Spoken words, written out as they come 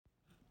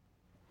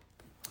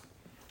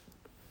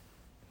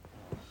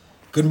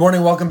Good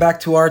morning, welcome back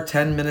to our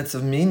 10 Minutes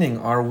of Meaning,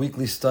 our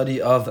weekly study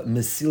of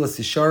Mesilas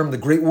Yesharim, the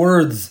great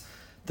words,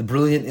 the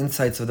brilliant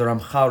insights of the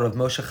Ramchal of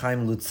Moshe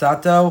Chaim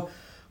Luzzatto,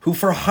 who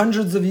for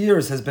hundreds of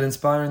years has been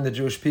inspiring the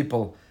Jewish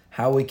people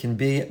how we can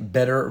be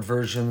better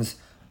versions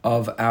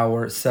of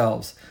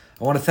ourselves.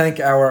 I want to thank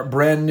our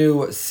brand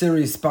new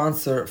series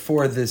sponsor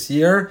for this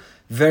year.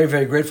 Very,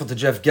 very grateful to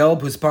Jeff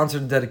Gelb, who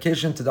sponsored the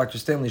dedication, to Dr.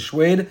 Stanley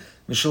Schwade,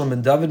 Mishulam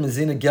Ben David,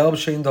 Mezina Gelb,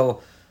 Sheindal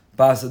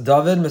Bas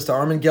David, Mr.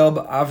 Armin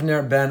Gelb,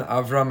 Avner Ben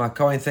Avram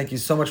HaKohen. Thank you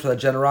so much for that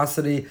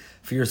generosity,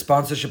 for your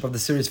sponsorship of the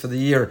series for the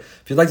year.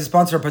 If you'd like to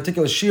sponsor a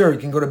particular shiur, you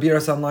can go to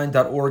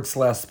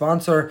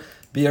brsonline.org/sponsor,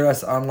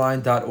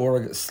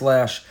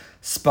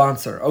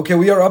 brsonline.org/sponsor. Okay,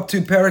 we are up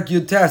to Perek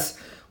Yud Tes.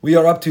 We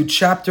are up to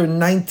chapter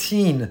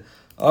 19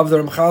 of the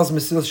Ramchal's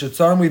Mesilas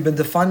Yesharim. We've been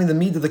defining the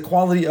meaning of the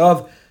quality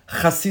of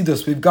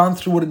Chasidus. We've gone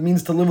through what it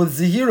means to live with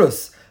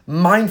Zehirus,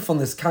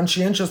 mindfulness,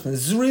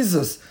 conscientiousness,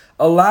 Zrizus,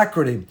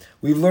 alacrity.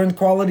 We've learned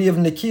quality of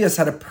Nikias,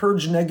 how to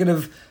purge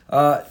negative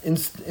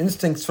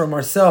instincts from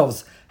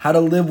ourselves, how to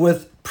live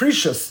with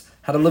Precious,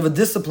 how to live a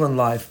disciplined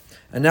life.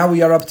 And now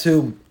we are up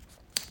to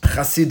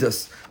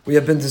Chasidus. We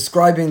have been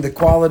describing the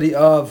quality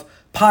of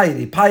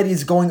piety. Piety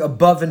is going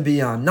above and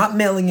beyond, not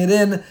mailing it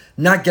in,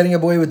 not getting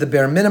away with the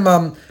bare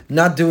minimum,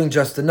 not doing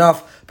just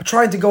enough, but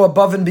trying to go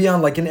above and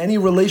beyond. Like in any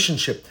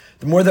relationship,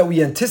 the more that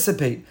we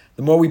anticipate,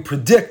 the more we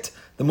predict,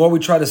 the more we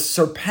try to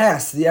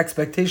surpass the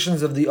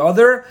expectations of the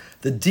other,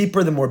 the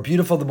deeper, the more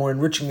beautiful, the more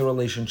enriching the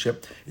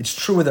relationship. It's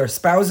true with our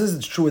spouses,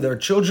 it's true with our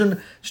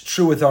children, it's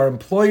true with our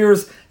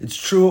employers, it's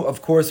true,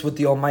 of course, with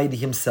the Almighty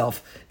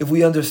Himself. If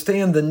we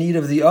understand the need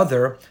of the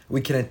other,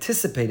 we can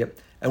anticipate it,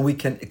 and we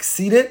can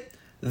exceed it,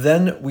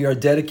 then we are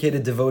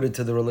dedicated, devoted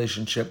to the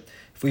relationship.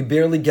 If we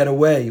barely get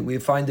away, we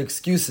find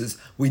excuses,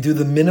 we do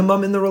the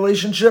minimum in the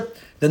relationship,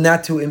 then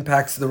that too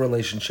impacts the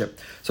relationship.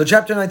 So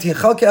chapter 19,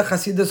 Chalkei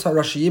Chasidus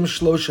HaRashiyim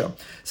Shlosha,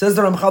 says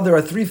the Ramchal, there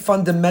are three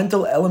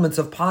fundamental elements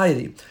of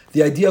piety.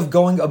 The idea of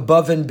going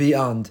above and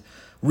beyond.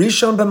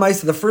 Rishon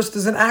b'maisa, the first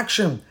is an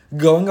action,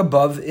 going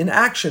above in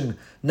action,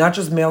 not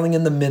just mailing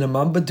in the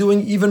minimum, but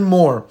doing even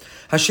more.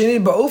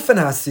 Hasheni ba'ofen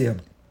hasiyah,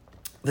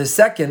 the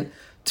second,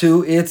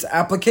 to its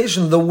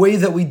application, the way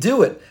that we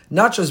do it.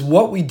 Not just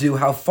what we do,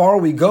 how far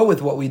we go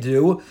with what we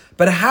do,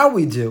 but how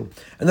we do.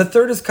 And the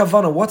third is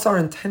kavanah. What's our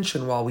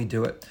intention while we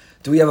do it?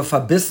 Do we have a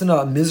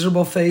fabisna, a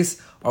miserable face?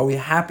 Are we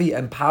happy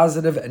and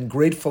positive and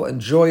grateful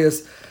and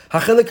joyous? The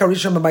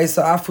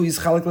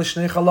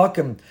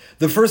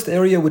first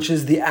area, which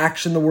is the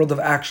action, the world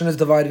of action, is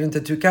divided into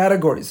two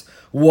categories.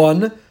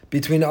 One,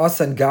 between us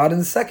and God,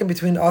 and the second,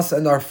 between us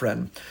and our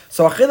friend.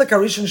 So the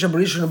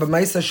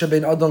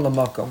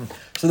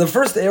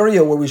first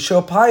area where we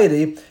show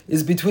piety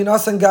is between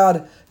us and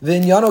God. The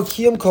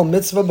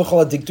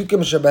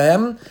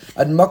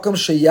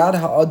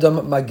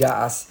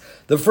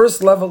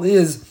first level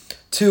is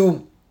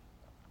to,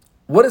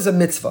 what is a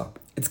mitzvah?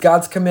 It's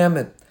God's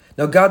commandment.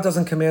 Now, God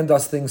doesn't command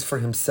us things for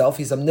Himself.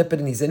 He's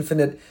omnipotent, He's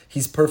infinite,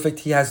 He's perfect,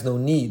 He has no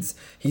needs.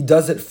 He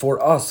does it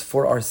for us,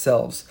 for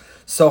ourselves.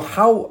 So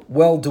how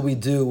well do we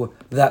do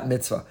that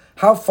mitzvah?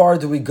 How far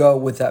do we go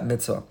with that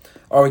mitzvah?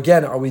 Or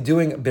again, are we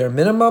doing bare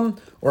minimum,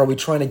 or are we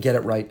trying to get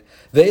it right?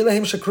 And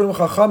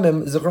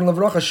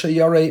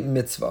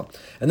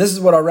this is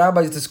what our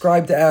rabbis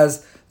described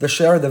as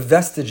the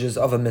vestiges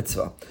of a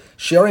mitzvah.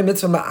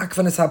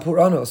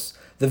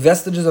 The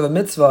vestiges of a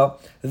mitzvah,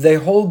 they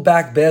hold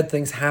back bad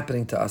things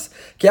happening to us.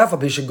 When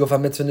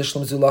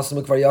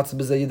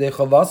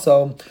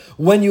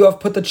you have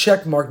put the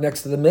check mark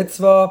next to the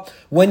mitzvah,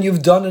 when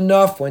you've done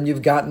enough, when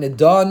you've gotten it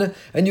done,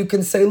 and you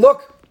can say,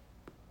 look,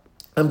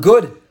 I'm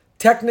good.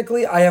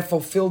 Technically, I have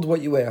fulfilled what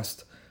you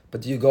asked.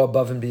 But do you go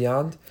above and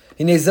beyond?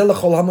 But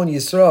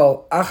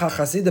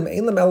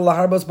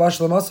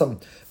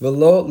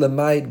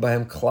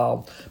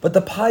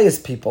the pious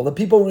people, the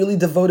people really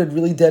devoted,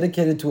 really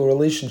dedicated to a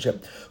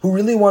relationship, who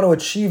really want to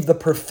achieve the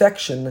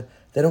perfection,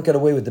 they don't get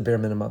away with the bare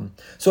minimum.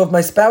 So if my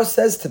spouse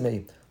says to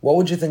me, what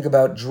would you think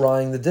about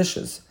drying the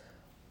dishes?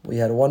 We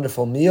had a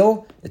wonderful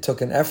meal, it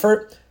took an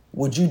effort,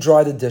 would you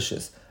dry the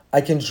dishes? I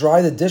can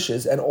dry the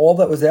dishes, and all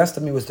that was asked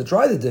of me was to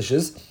dry the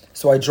dishes,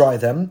 so I dry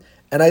them,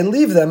 and I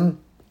leave them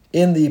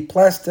in the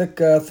plastic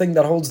thing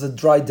that holds the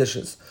dry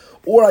dishes.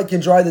 Or I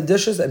can dry the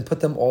dishes and put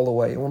them all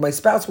away. And when my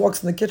spouse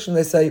walks in the kitchen,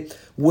 they say,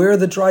 where are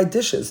the dry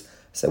dishes? I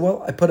say,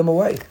 well, I put them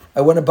away. I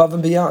went above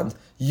and beyond.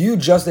 You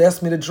just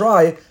asked me to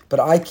dry,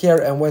 but I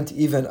care and went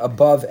even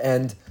above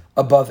and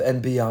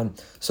beyond.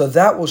 So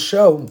that will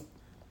show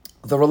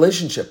the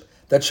relationship.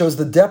 That shows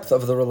the depth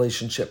of the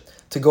relationship,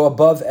 to go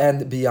above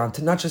and beyond,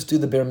 to not just do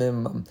the bare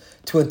minimum,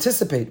 to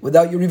anticipate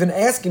without you even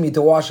asking me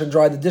to wash and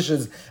dry the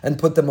dishes and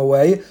put them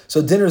away.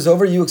 So dinner's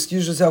over, you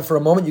excused yourself for a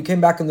moment, you came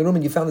back in the room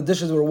and you found the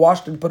dishes were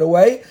washed and put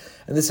away,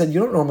 and they said, you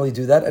don't normally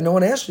do that, and no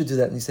one asked you to do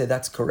that. And you say,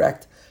 that's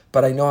correct,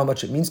 but I know how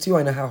much it means to you,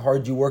 I know how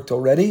hard you worked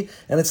already,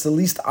 and it's the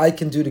least I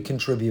can do to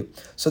contribute.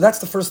 So that's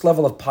the first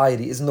level of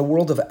piety, is in the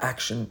world of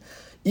action.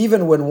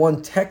 Even when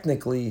one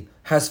technically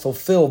has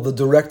fulfilled the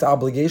direct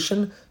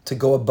obligation to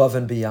go above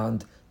and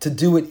beyond, to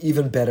do it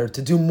even better,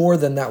 to do more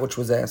than that which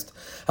was asked.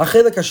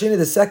 Hachelek Hasheni,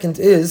 the second,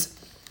 is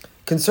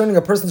concerning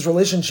a person's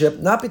relationship,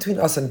 not between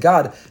us and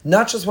God,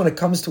 not just when it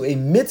comes to a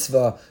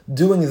mitzvah,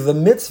 doing the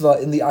mitzvah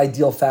in the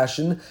ideal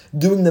fashion,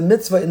 doing the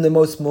mitzvah in the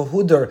most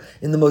mohudar,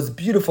 in the most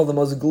beautiful, the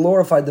most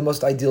glorified, the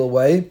most ideal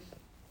way,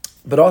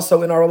 but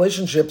also in our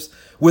relationships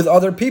with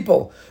other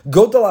people.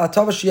 When it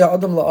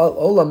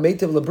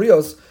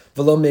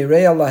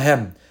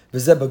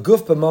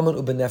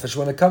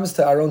comes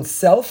to our own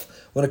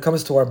self, when it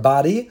comes to our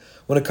body,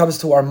 when it comes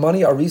to our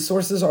money, our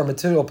resources, our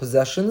material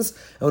possessions,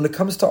 and when it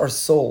comes to our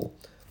soul,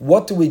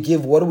 what do we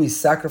give? What do we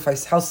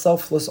sacrifice? How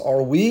selfless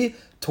are we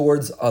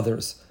towards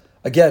others?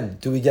 Again,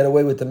 do we get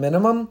away with the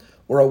minimum?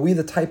 Or are we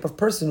the type of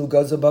person who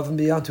goes above and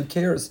beyond, who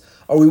cares?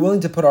 Are we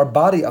willing to put our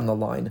body on the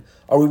line?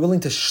 Are we willing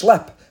to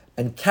schlep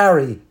and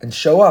carry and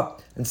show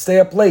up and stay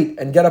up late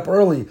and get up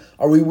early?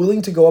 Are we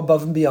willing to go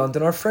above and beyond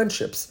in our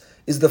friendships?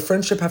 Is the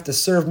friendship have to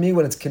serve me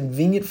when it's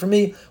convenient for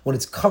me, when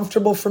it's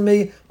comfortable for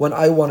me, when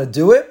I want to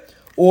do it?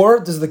 Or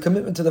does the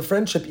commitment to the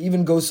friendship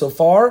even go so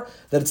far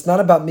that it's not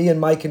about me and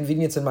my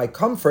convenience and my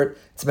comfort,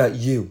 it's about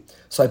you?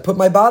 So I put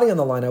my body on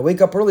the line, I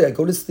wake up early, I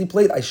go to sleep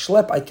late, I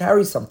schlep, I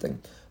carry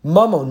something.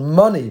 Mammon,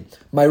 money,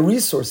 my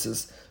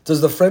resources.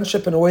 Does the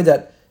friendship in a way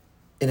that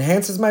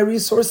enhances my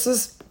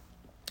resources?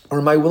 Or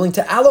am I willing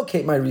to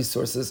allocate my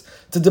resources,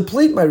 to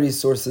deplete my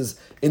resources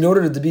in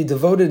order to be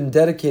devoted and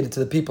dedicated to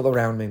the people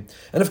around me?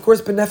 And of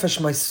course, benefesh,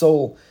 my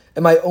soul.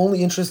 Am I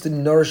only interested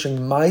in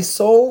nourishing my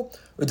soul?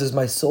 Or does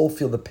my soul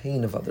feel the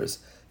pain of others?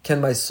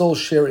 Can my soul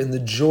share in the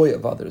joy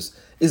of others?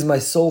 Is my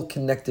soul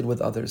connected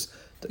with others?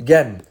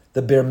 Again,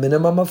 the bare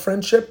minimum of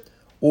friendship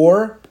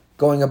or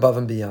going above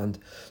and beyond.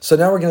 So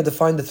now we're going to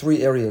define the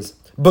three areas.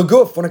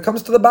 Baguf, when it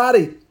comes to the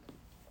body.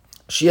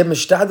 Sheyeh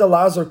mishtadel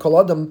la'azor kol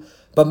adam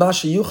b'ma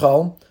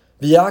sheyuchal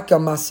v'yaka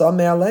masa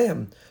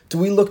me'aleim. Do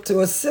we look to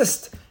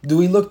assist? Do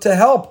we look to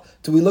help?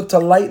 Do we look to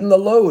lighten the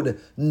load?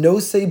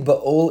 Nosei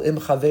ba'ol im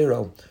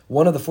chavero.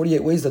 One of the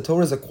 48 ways the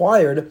Torah is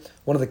acquired,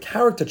 one of the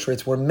character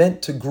traits we're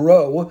meant to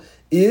grow,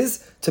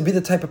 is to be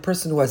the type of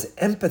person who has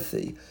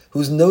empathy,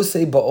 who's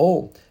nosei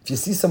ba'ol. If you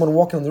see someone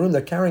walking in the room,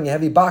 they're carrying a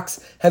heavy box,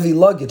 heavy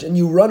luggage, and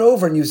you run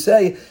over and you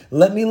say,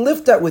 let me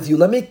lift that with you,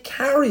 let me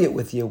carry it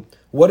with you.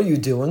 What are you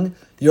doing?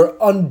 You're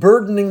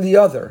unburdening the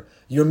other.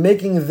 You're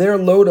making their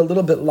load a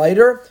little bit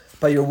lighter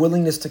by your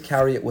willingness to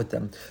carry it with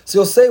them. So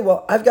you'll say,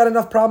 well, I've got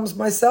enough problems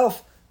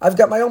myself. I've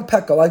got my own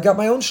peckle. I've got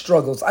my own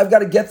struggles. I've got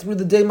to get through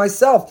the day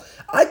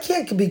myself. I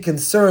can't be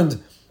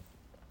concerned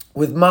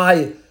with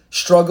my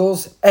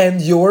struggles and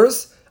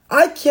yours.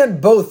 I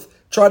can't both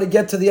try to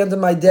get to the end of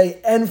my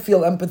day and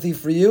feel empathy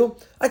for you.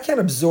 I can't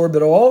absorb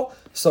it all.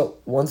 So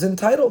one's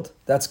entitled.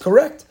 That's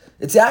correct.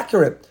 It's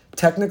accurate.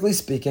 Technically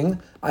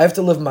speaking, I have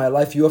to live my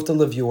life. You have to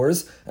live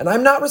yours. And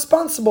I'm not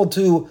responsible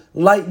to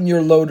lighten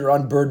your load or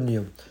unburden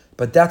you.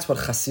 But that's what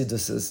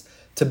Chassidus is.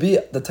 To be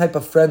the type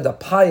of friend, a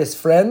pious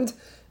friend,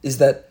 is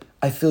that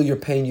I feel your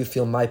pain, you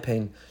feel my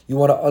pain. You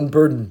want to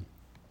unburden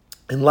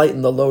and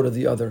lighten the load of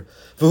the other.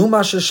 And if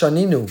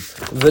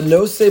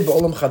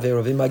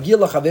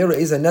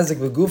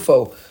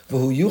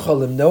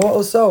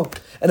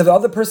the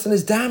other person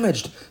is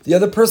damaged, the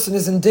other person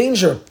is in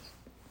danger,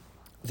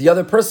 the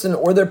other person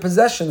or their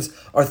possessions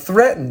are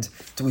threatened,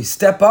 do we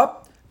step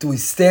up? Do we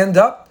stand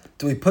up?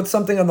 Do we put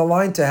something on the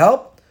line to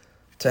help?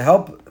 To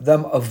help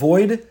them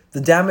avoid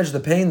the damage,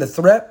 the pain, the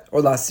threat, or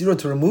la'asiro,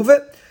 to remove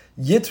it?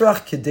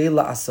 Yitrach kedei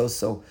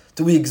la'asoso.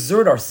 Do we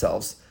exert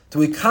ourselves? Do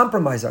we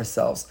compromise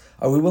ourselves?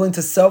 Are we willing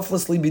to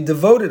selflessly be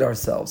devoted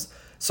ourselves?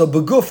 So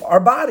beguf, our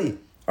body.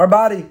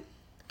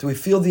 Do we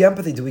feel the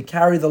empathy? Do we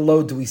carry the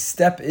load? Do we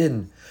step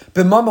in?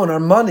 B'mamon, our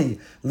money.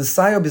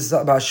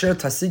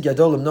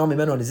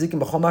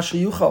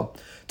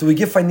 Do we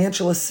give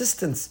financial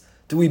assistance?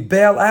 Do we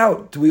bail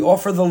out? Do we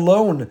offer the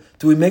loan?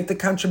 Do we make the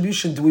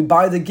contribution? Do we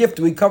buy the gift?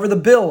 Do we cover the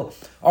bill?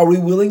 Are we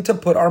willing to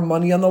put our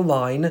money on the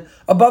line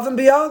above and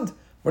beyond?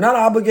 We're not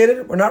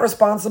obligated. We're not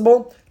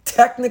responsible.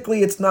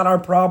 Technically, it's not our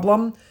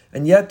problem.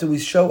 And yet, do we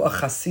show a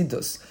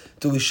chasidus?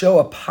 Do we show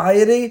a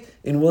piety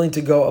in willing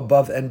to go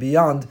above and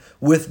beyond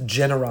with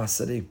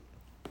generosity?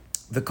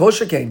 And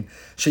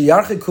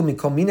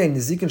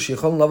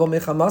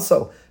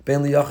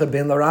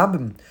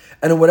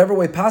in whatever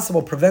way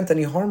possible, prevent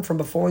any harm from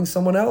befalling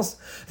someone else.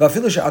 Even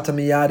if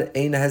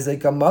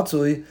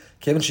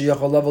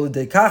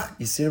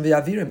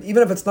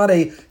it's not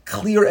a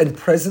clear and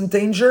present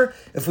danger,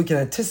 if we can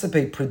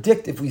anticipate,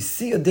 predict, if we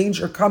see a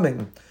danger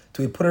coming,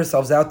 do we put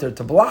ourselves out there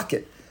to block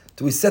it?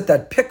 Do we set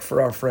that pick for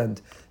our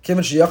friend? The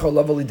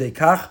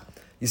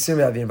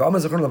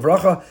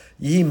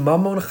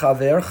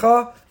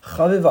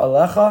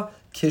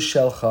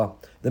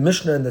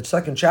Mishnah in the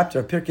second chapter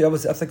of Pirkei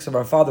Avos, Ethics of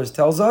Our Fathers,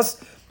 tells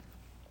us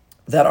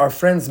that our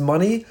friend's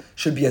money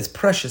should be as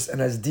precious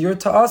and as dear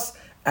to us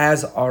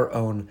as our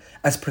own.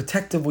 As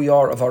protective we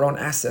are of our own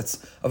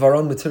assets, of our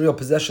own material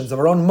possessions, of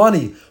our own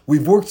money.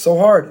 We've worked so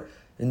hard.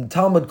 And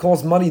Talmud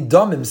calls money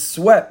damim,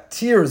 sweat,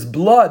 tears,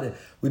 blood.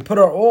 We put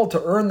our all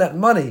to earn that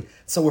money.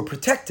 So we're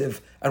protective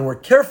and we're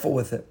careful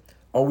with it.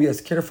 are we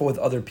as careful with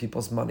other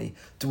people's money?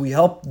 Do we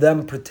help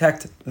them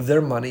protect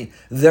their money,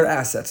 their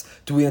assets?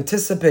 Do we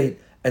anticipate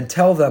and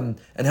tell them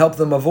and help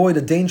them avoid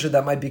a danger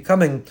that might be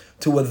coming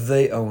to what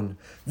they own?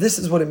 This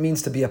is what it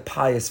means to be a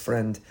pious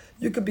friend.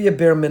 You could be a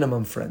bare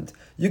minimum friend.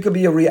 You could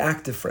be a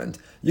reactive friend.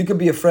 You could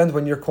be a friend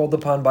when you're called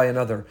upon by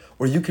another.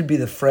 Or you could be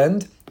the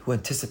friend who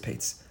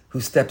anticipates,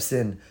 who steps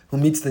in, who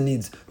meets the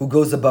needs, who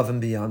goes above and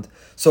beyond.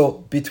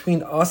 So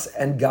between us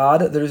and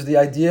God, there's the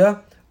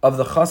idea of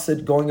the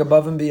chassid going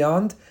above and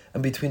beyond.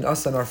 And between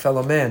us and our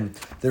fellow man,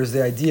 there's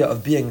the idea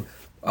of being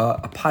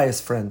a pious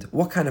friend.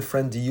 What kind of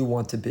friend do you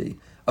want to be?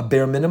 A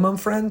bare minimum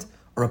friend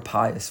or a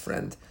pious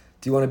friend?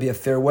 Do you want to be a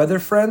fair weather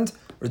friend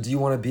or do you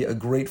want to be a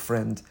great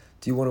friend?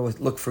 Do you want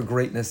to look for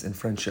greatness in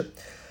friendship?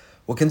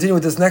 We'll continue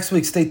with this next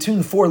week. Stay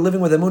tuned for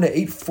Living with Emunah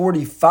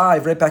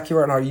 845 right back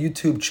here on our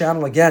YouTube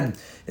channel. Again,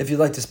 if you'd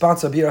like to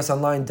sponsor,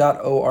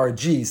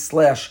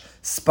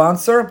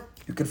 brsonline.org/sponsor.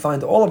 You can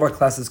find all of our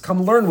classes.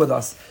 Come learn with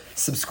us.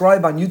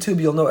 Subscribe on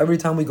YouTube. You'll know every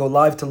time we go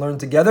live to learn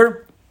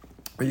together.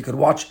 Or you could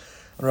watch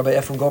on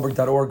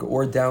RabbiEphraimGoldberg.org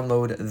or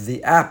download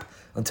the app.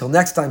 Until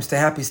next time, stay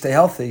happy, stay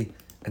healthy,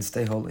 and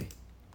stay holy.